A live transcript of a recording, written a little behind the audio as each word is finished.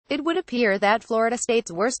It would appear that Florida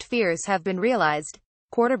State's worst fears have been realized.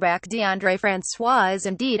 Quarterback deondre Francois is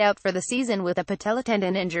indeed out for the season with a patella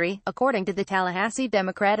tendon injury, according to the Tallahassee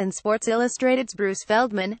Democrat and Sports Illustrated's Bruce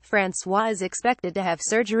Feldman. Francois is expected to have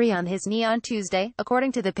surgery on his knee on Tuesday.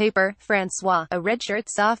 According to the paper, Francois, a redshirt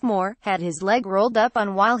sophomore, had his leg rolled up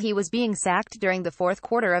on while he was being sacked during the fourth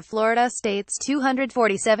quarter of Florida State's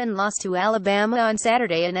 247 loss to Alabama on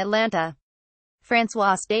Saturday in Atlanta.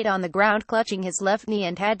 Francois stayed on the ground clutching his left knee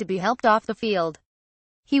and had to be helped off the field.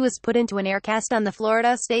 He was put into an air cast on the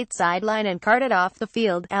Florida State sideline and carted off the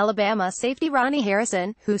field. Alabama safety Ronnie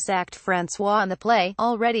Harrison, who sacked Francois on the play,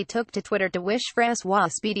 already took to Twitter to wish Francois a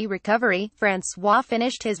speedy recovery. Francois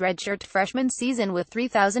finished his redshirt freshman season with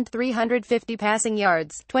 3,350 passing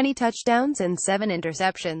yards, 20 touchdowns and 7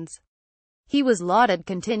 interceptions. He was lauded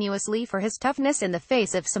continuously for his toughness in the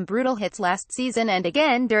face of some brutal hits last season and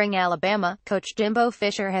again during Alabama. Coach Jimbo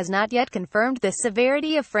Fisher has not yet confirmed the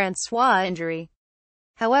severity of Francois' injury.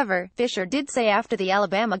 However, Fisher did say after the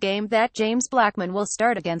Alabama game that James Blackman will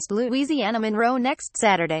start against Louisiana Monroe next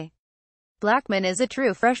Saturday. Blackman is a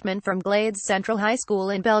true freshman from Glades Central High School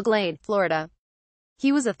in Belle Glade, Florida.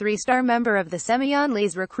 He was a 3-star member of the Semyon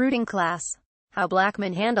Lee's recruiting class. How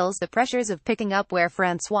Blackman handles the pressures of picking up where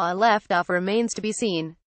Francois left off remains to be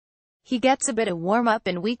seen. He gets a bit of warm-up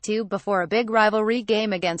in Week 2 before a big rivalry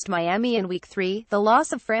game against Miami in Week 3. The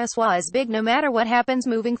loss of Francois is big no matter what happens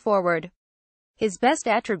moving forward. His best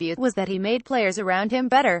attribute was that he made players around him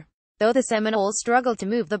better. Though the Seminoles struggled to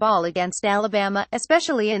move the ball against Alabama,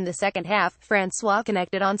 especially in the second half, Francois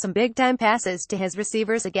connected on some big-time passes to his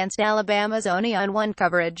receivers against Alabama's only-on-one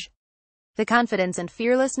coverage. The confidence and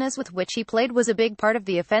fearlessness with which he played was a big part of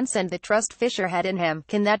the offense and the trust Fisher had in him.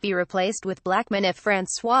 Can that be replaced with Blackman if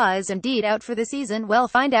Francois is indeed out for the season? We'll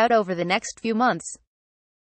find out over the next few months.